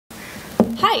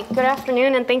Hi, good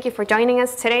afternoon, and thank you for joining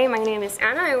us today. My name is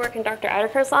Anna. I work in Dr.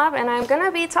 Adderker's lab, and I'm going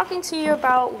to be talking to you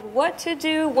about what to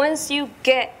do once you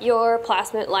get your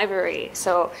plasmid library.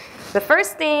 So the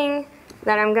first thing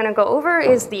that I'm going to go over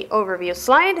is the overview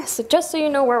slide, so just so you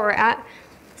know where we're at.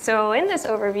 So in this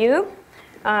overview,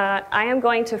 I am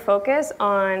going to focus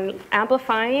on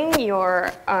amplifying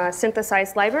your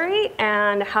synthesized library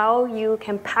and how you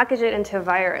can package it into a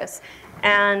virus.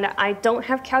 And I don't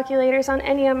have calculators on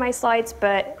any of my slides,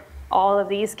 but all of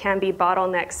these can be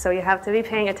bottlenecks. So you have to be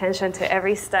paying attention to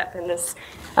every step in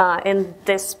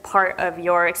this part of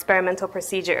your experimental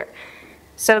procedure.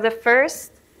 So the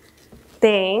first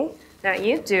thing that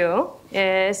you do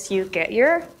is you get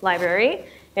your library.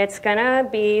 It's gonna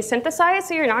be synthesized,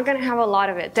 so you're not gonna have a lot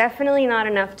of it. Definitely not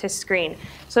enough to screen.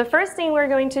 So the first thing we're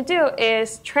going to do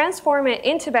is transform it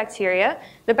into bacteria.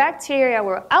 The bacteria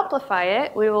will amplify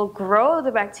it. We will grow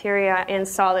the bacteria in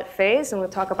solid phase, and we'll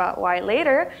talk about why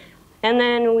later. And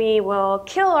then we will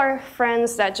kill our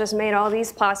friends that just made all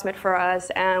these plasmid for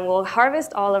us, and we'll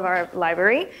harvest all of our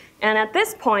library. And at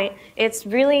this point, it's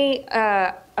really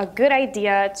a good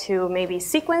idea to maybe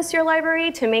sequence your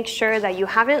library to make sure that you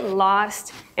haven't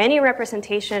lost any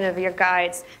representation of your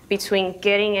guides between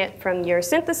getting it from your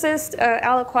synthesis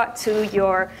aliquot to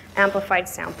your amplified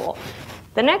sample.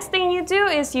 The next thing you do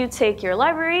is you take your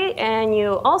library, and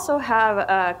you also have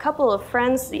a couple of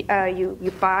friends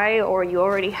you buy, or you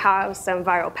already have some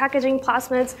viral packaging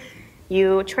plasmids.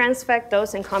 You transfect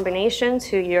those in combination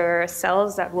to your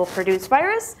cells that will produce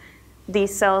virus.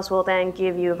 These cells will then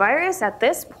give you virus. At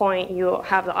this point, you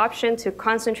have the option to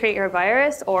concentrate your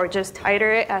virus or just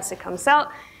titer it as it comes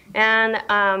out. And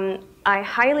I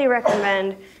highly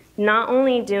recommend not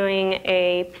only doing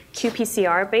a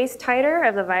qPCR-based titer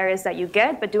of the virus that you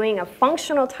get, but doing a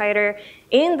functional titer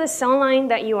in the cell line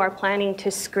that you are planning to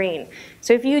screen.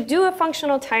 So if you do a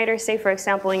functional titer, say for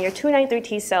example in your 293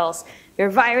 T cells, your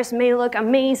virus may look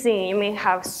amazing. You may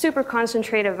have super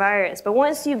concentrated virus, but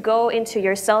once you go into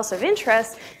your cells of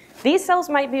interest, these cells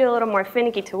might be a little more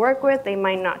finicky to work with. They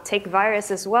might not take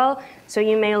virus as well, so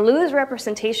you may lose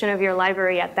representation of your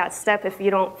library at that step if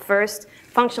you don't first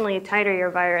functionally titer your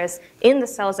virus in the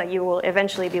cells that you will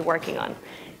eventually be working on.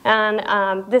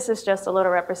 And this is just a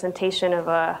little representation of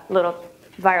a little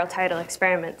viral title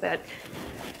experiment that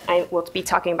I will be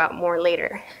talking about more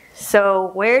later.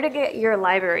 So where to get your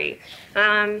library?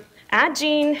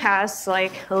 AdGene has,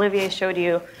 like Olivier showed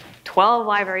you, 12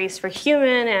 libraries for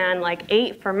human and like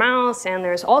 8 for mouse, and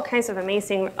there's all kinds of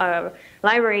amazing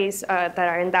libraries that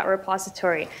are in that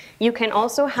repository. You can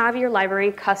also have your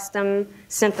library custom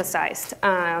synthesized.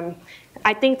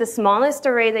 I think the smallest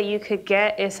array that you could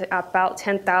get is about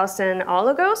 10,000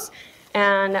 oligos.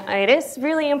 And it is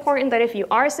really important that if you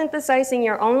are synthesizing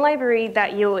your own library,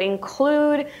 that you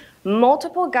include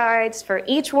multiple guides for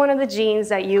each one of the genes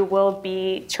that you will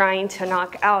be trying to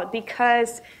knock out,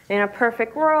 because in a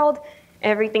perfect world,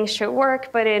 everything should work,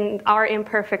 but in our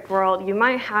imperfect world, you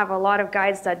might have a lot of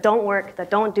guides that don't work, that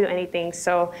don't do anything.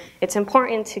 So it's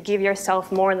important to give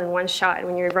yourself more than one shot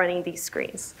when you're running these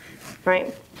screens,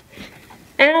 right?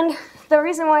 And the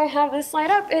reason why I have this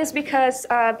slide up is because,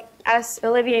 as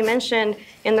Olivier mentioned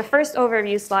in the first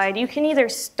overview slide, you can either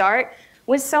start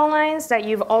with cell lines that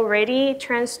you've already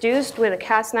transduced with a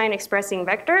Cas9 expressing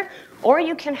vector, or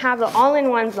you can have the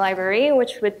all-in-one library,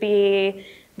 which would be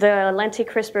the Lenti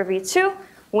CRISPR V2,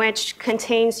 which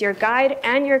contains your guide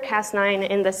and your Cas9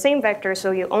 in the same vector, so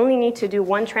you only need to do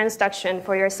one transduction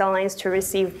for your cell lines to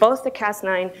receive both the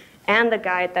Cas9 and the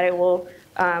guide that it will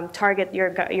target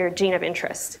your gene of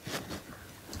interest.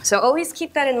 So always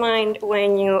keep that in mind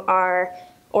when you are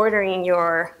ordering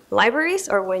your libraries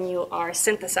or when you are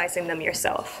synthesizing them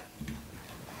yourself.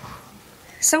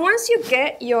 So once you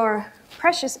get your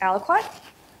precious aliquot,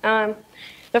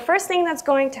 the first thing that's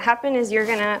going to happen is you're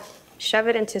going to shove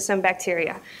it into some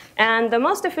bacteria. And the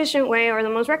most efficient way, or the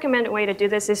most recommended way to do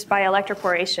this, is by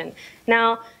electroporation.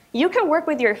 Now, you can work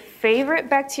with your favorite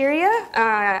bacteria.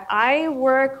 I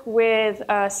work with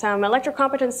some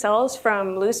electrocompetent cells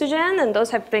from Lucigen, and those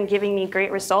have been giving me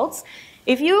great results.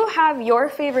 If you have your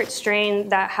favorite strain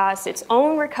that has its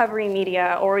own recovery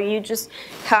media, or you just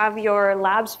have your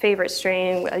lab's favorite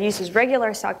strain that uses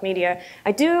regular stock media,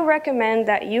 I do recommend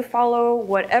that you follow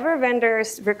whatever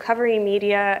vendor's recovery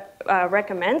media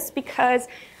recommends, because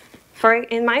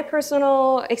in my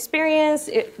personal experience,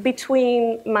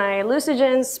 between my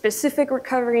Lucigen's specific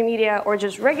recovery media or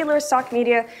just regular stock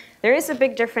media, there is a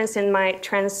big difference in my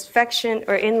transfection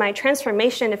or in my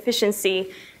transformation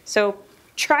efficiency. So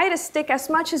try to stick as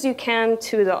much as you can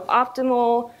to the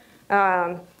optimal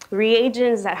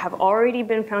reagents that have already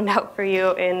been found out for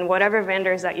you in whatever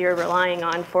vendors that you're relying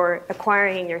on for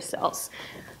acquiring your cells.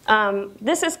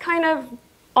 This is kind of,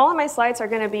 all of my slides are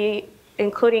going to be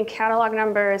including catalog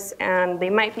numbers, and they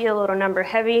might be a little number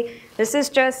heavy. This is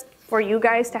just for you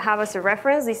guys to have as a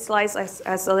reference. These slides,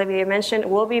 as Olivier mentioned,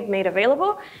 will be made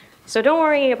available. So don't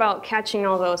worry about catching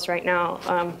all those right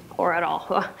now or at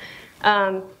all.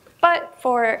 But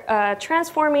for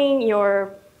transforming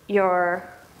your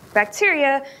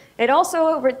bacteria, it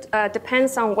also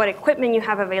depends on what equipment you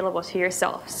have available to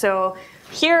yourself. So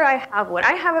here I have what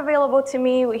I have available to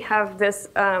me. We have this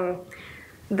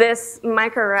this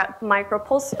Bio-Rad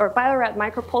micropulsar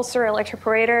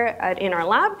electroporator in our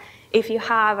lab. If you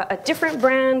have a different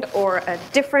brand or a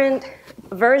different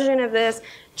version of this,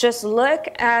 just look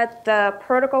at the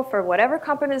protocol for whatever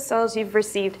competent cells you've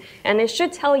received, and it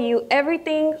should tell you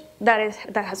everything that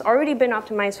has already been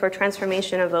optimized for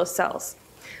transformation of those cells.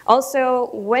 Also,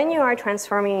 when you are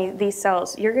transforming these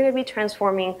cells, you're going to be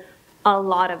transforming a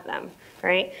lot of them,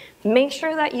 right? Make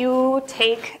sure that you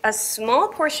take a small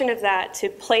portion of that to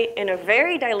plate in a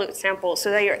very dilute sample so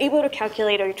that you're able to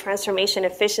calculate your transformation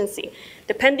efficiency.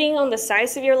 Depending on the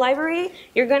size of your library,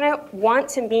 you're going to want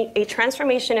to meet a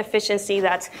transformation efficiency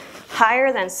that's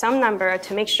higher than some number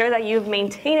to make sure that you've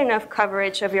maintained enough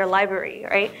coverage of your library,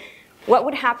 right? What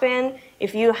would happen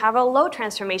if you have a low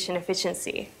transformation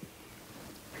efficiency?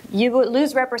 You would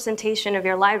lose representation of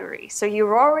your library. So you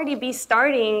will already be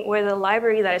starting with a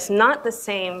library that is not the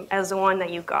same as the one that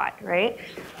you got, right?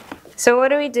 So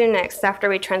what do we do next after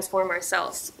we transform our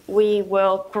cells? We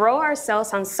will grow our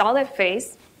cells on solid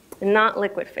phase, not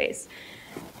liquid phase.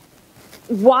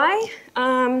 Why?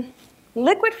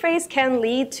 Liquid phase can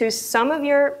lead to some of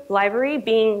your library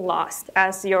being lost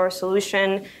as your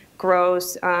solution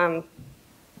grows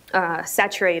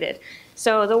saturated.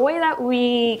 So the way that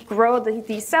we grow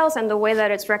these cells and the way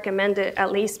that it's recommended,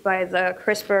 at least by the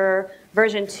CRISPR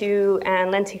version 2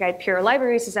 and lentiGuide Pure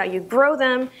libraries, is that you grow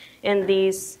them in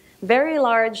these very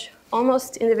large,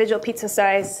 almost individual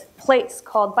pizza-sized plates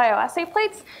called bioassay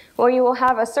plates, where you will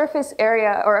have a surface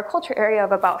area or a culture area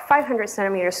of about 500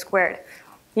 centimeters squared.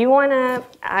 You want to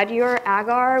add your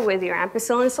agar with your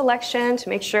ampicillin selection to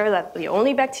make sure that the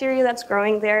only bacteria that's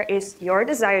growing there is your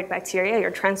desired bacteria,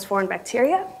 your transformed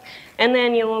bacteria. And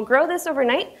then you will grow this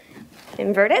overnight,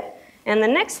 invert it, and the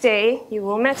next day you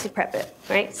will maxi prep it,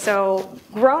 right? So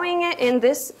growing it in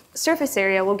this surface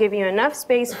area will give you enough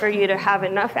space for you to have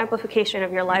enough amplification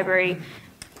of your library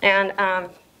and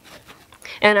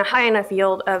a high enough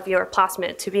yield of your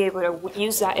plasmid to be able to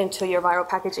use that into your viral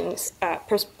packaging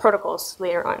protocols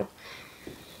later on.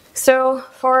 So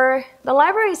for the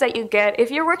libraries that you get,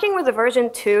 if you're working with the version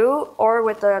 2 or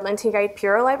with the lentiGuide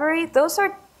Pure library, those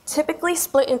are typically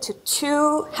split into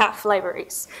 2 half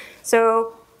libraries.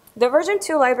 So the version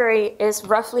 2 library is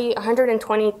roughly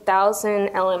 120,000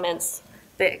 elements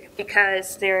big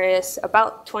because there is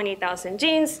about 20,000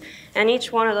 genes, and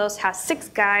each one of those has 6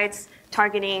 guides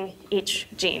targeting each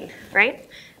gene, right?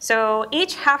 So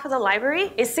each half of the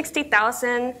library is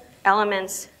 60,000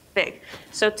 elements big.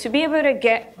 So to be able to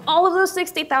get all of those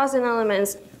 60,000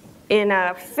 elements in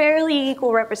a fairly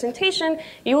equal representation,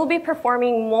 you will be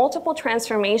performing multiple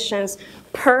transformations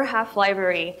per half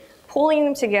library, pulling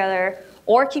them together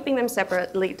or keeping them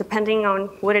separately, depending on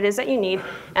what it is that you need,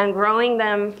 and growing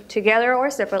them together or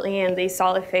separately in these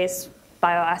solid phase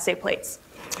bioassay plates.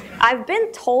 I've been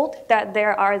told that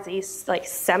there are these like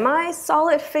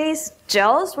semi-solid phase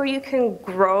gels where you can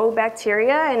grow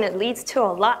bacteria, and it leads to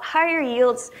a lot higher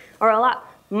yields or a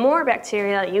lot more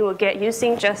bacteria that you will get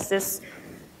using just this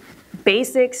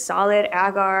basic solid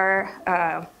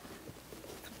agar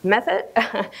method.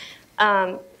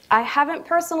 I haven't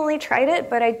personally tried it,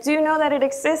 but I do know that it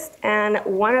exists, and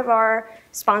one of our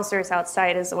sponsors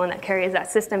outside is the one that carries that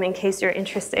system in case you're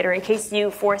interested or in case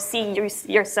you foresee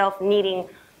yourself needing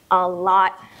a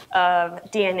lot of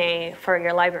DNA for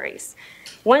your libraries.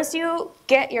 Once you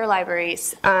get your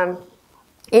libraries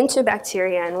into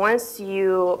bacteria, and once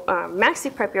you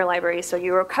maxi prep your library so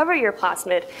you recover your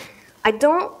plasmid, I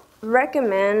don't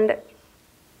recommend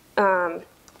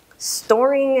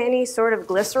storing any sort of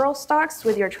glycerol stocks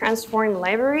with your transformed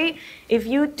library. If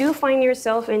you do find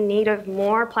yourself in need of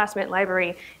more plasmid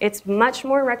library, it's much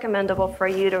more recommendable for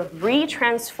you to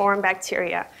re-transform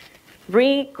bacteria,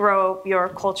 regrow your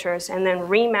cultures, and then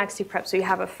re-maxi prep so you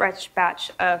have a fresh batch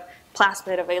of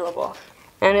plasmid available.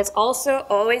 And it's also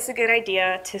always a good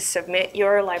idea to submit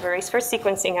your libraries for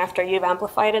sequencing after you've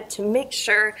amplified it to make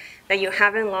sure that you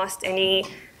haven't lost any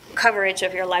coverage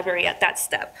of your library at that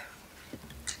step.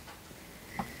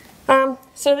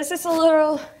 So this is a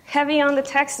little heavy on the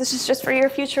text. This is just for your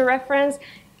future reference.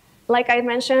 like I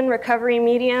mentioned, recovery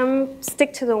medium,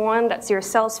 stick to the one that's your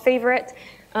cell's favorite.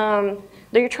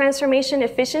 Your transformation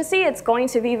efficiency, it's going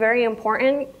to be very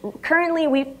important. Currently,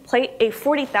 we plate a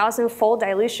 40,000-fold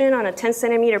dilution on a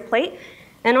 10-centimeter plate.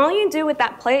 And all you do with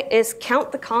that plate is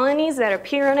count the colonies that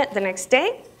appear on it the next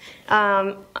day.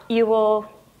 You will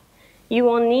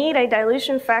need a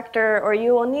dilution factor, or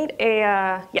you will need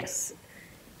a,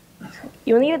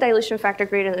 you will need a dilution factor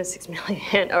greater than 6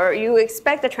 million, or you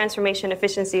expect a transformation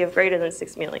efficiency of greater than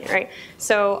 6 million, right?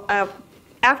 So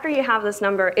after you have this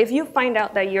number, if you find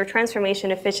out that your transformation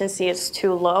efficiency is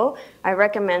too low, I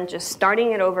recommend just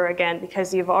starting it over again,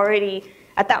 because you've already,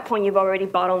 at that point, you've already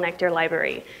bottlenecked your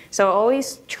library. So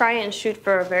always try and shoot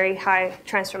for a very high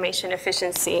transformation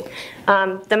efficiency.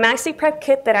 The MaxiPrep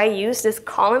kit that I used is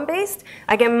column-based.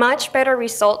 I get much better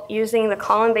result using the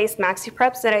column-based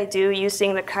MaxiPreps than I do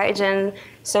using the QIAGEN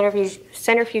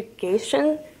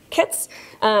centrifugation kits.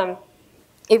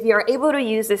 If you're able to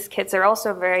use these kits, they're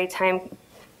also very time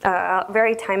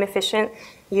efficient.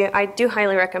 I do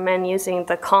highly recommend using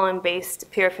the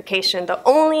column-based purification. The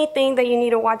only thing that you need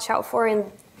to watch out for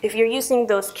if you're using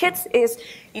those kits is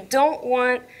you don't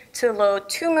want to load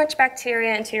too much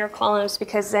bacteria into your columns,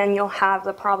 because then you'll have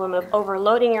the problem of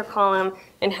overloading your column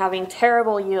and having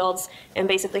terrible yields and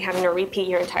basically having to repeat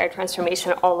your entire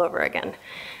transformation all over again.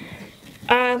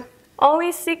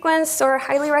 Always sequence, or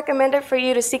highly recommended for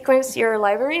you to sequence your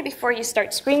library before you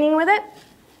start screening with it.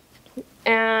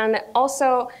 And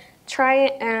also try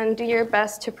and do your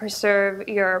best to preserve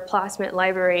your plasmid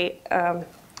library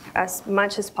as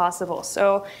much as possible.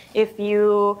 So if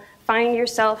you find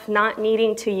yourself not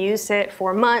needing to use it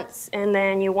for months and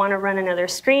then you want to run another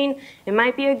screen, it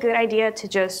might be a good idea to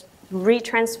just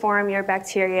retransform your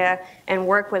bacteria and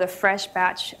work with a fresh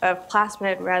batch of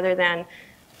plasmid rather than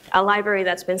a library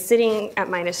that's been sitting at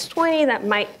 -20 that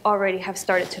might already have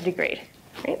started to degrade,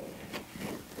 right?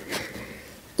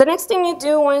 The next thing you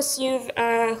do once you've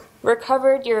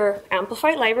recovered your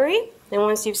amplified library, and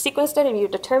once you've sequenced it and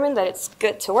you've determined that it's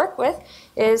good to work with,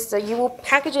 is that you will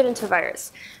package it into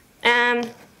virus.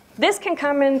 And this can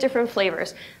come in different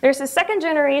flavors. There's a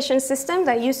second-generation system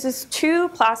that uses 2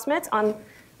 plasmids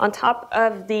on top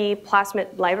of the plasmid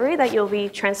library that you'll be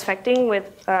transfecting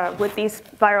with these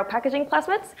viral packaging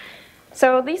plasmids.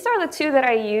 So these are the 2 that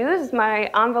I use, my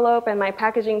envelope and my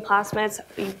packaging plasmids.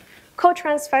 You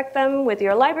co-transfect them with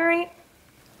your library,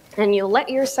 and you let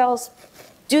your cells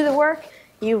do the work.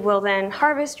 You will then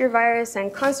harvest your virus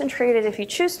and concentrate it if you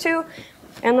choose to.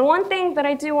 And the one thing that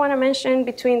I do want to mention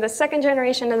between the 2nd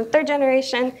generation and the 3rd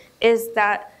generation is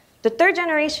that the 3rd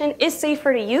generation is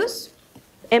safer to use.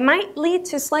 It might lead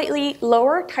to slightly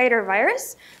lower titer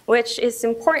virus, which is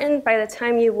important by the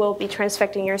time you will be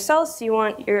transfecting your cells. You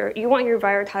want your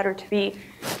viral titer to be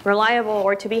reliable,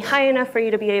 or to be high enough for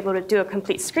you to be able to do a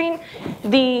complete screen.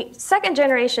 The 2nd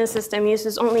generation system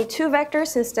uses only 2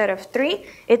 vectors instead of 3.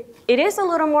 It is a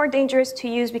little more dangerous to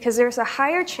use because there's a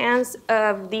higher chance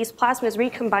of these plasmids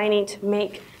recombining to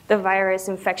make the virus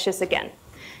infectious again.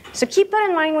 So keep that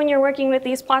in mind when you're working with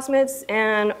these plasmids,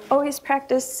 and always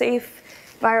practice safe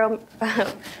viral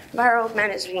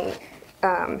managing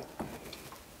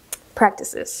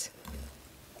practices.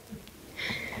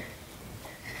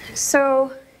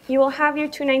 So you will have your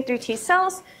 293T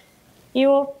cells. You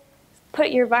will put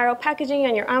your viral packaging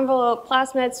and your envelope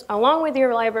plasmids along with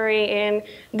your library in.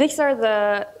 These are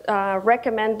the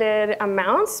recommended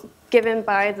amounts given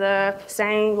by the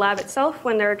Sang lab itself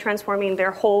when they're transforming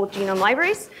their whole genome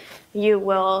libraries. You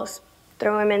will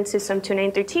throw them into some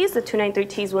 293Ts. The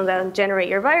 293Ts will then generate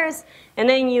your virus, and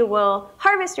then you will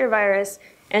harvest your virus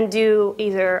and do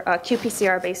either a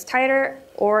qPCR-based titer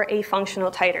or a functional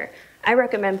titer. I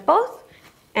recommend both,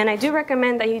 and I do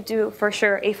recommend that you do, for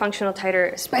sure, a functional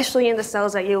titer, especially in the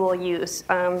cells that you will use.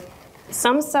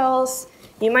 Some cells,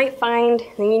 you might find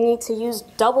that you need to use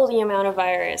double the amount of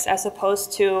virus as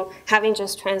opposed to having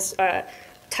just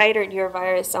titered your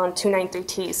virus on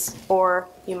 293Ts, or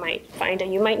you might find that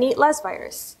you might need less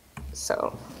virus.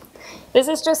 So this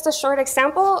is just a short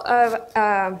example of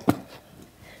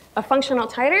a functional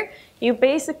titer. You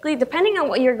basically, depending on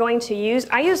what you're going to use,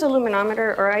 I use a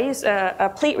luminometer or I use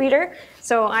a plate reader,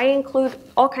 so I include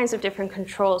all kinds of different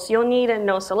controls. You'll need a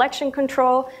no selection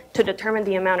control to determine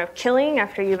the amount of killing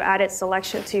after you've added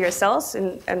selection to your cells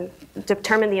and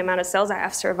determine the amount of cells that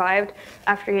have survived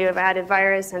after you have added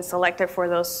virus and selected for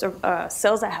those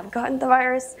cells that have gotten the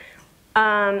virus.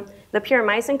 The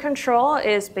puromycin control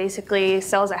is basically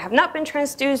cells that have not been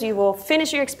transduced. You will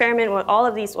finish your experiment when all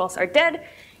of these cells are dead.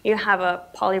 You have a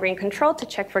polybrine control to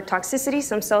check for toxicity.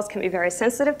 Some cells can be very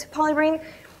sensitive to polybrine.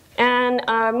 And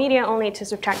media only to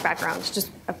subtract backgrounds. Just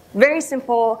a very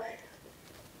simple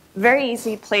very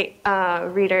easy plate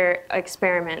reader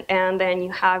experiment. And then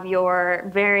you have your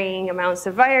varying amounts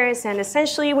of virus, and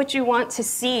essentially what you want to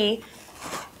see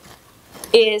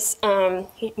is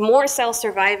more cells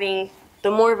surviving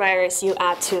the more virus you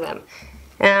add to them.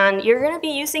 And you're going to be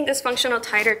using this functional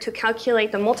titer to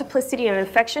calculate the multiplicity of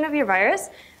infection of your virus.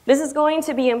 This is going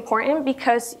to be important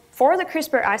because for the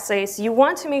CRISPR assays, you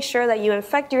want to make sure that you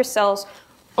infect your cells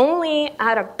only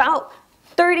at about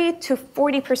 30 to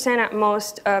 40% at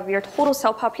most of your total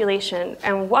cell population.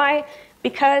 And why?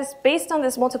 Because based on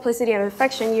this multiplicity of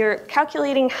infection, you're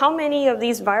calculating how many of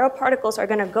these viral particles are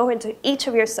going to go into each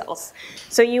of your cells.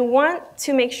 So you want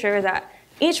to make sure that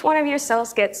each one of your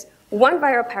cells gets one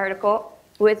viral particle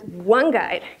with one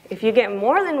guide. If you get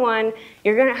more than one,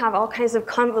 you're going to have all kinds of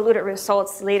convoluted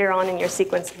results later on in your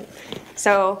sequencing.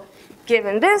 So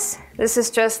given this is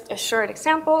just a short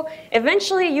example.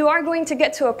 Eventually, you are going to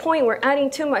get to a point where adding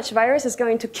too much virus is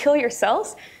going to kill your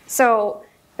cells. So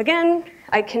again,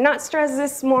 I cannot stress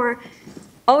this more.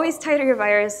 Always titer your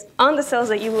virus on the cells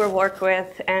that you will work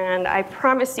with, and I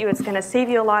promise you it's going to save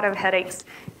you a lot of headaches.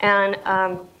 And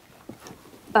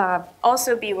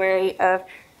also be wary of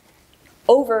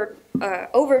over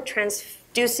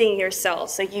transducing your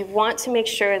cells. So you want to make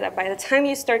sure that by the time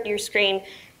you start your screen,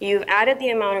 you've added the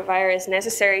amount of virus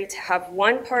necessary to have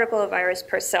one particle of virus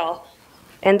per cell,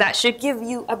 and that should give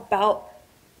you about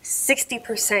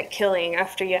 60% killing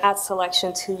after you add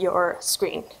selection to your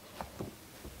screen.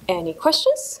 Any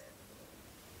questions?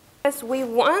 Yes, we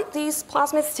want these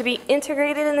plasmids to be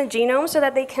integrated in the genome so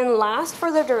that they can last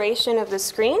for the duration of the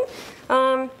screen.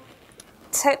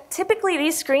 Typically,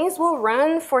 these screens will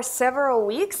run for several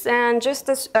weeks, and just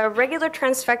a regular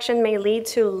transfection may lead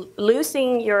to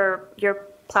losing your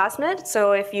plasmid.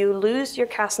 So if you lose your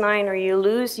Cas9 or you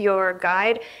lose your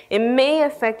guide, it may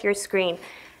affect your screen.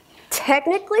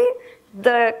 Technically,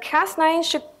 the Cas9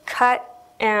 should cut,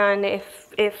 and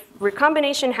if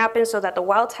recombination happens so that the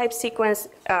wild type sequence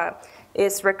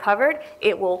is recovered,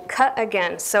 it will cut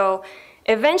again. So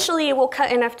eventually it will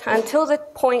cut enough time until the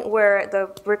point where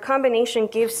the recombination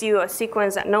gives you a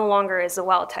sequence that no longer is the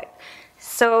wild type.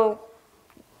 So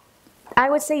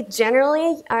I would say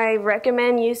generally I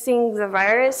recommend using the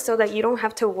virus so that you don't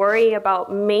have to worry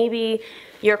about maybe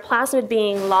your plasmid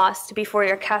being lost before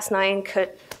your Cas9 could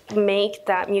make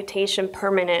that mutation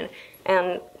permanent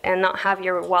and not have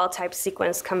your wild type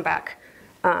sequence come back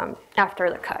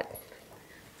after the cut.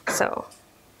 So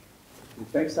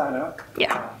Thanks, Anna.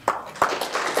 Yeah.